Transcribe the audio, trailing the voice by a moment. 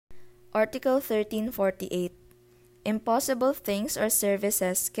Article 1348. Impossible things or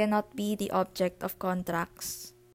services cannot be the object of contracts.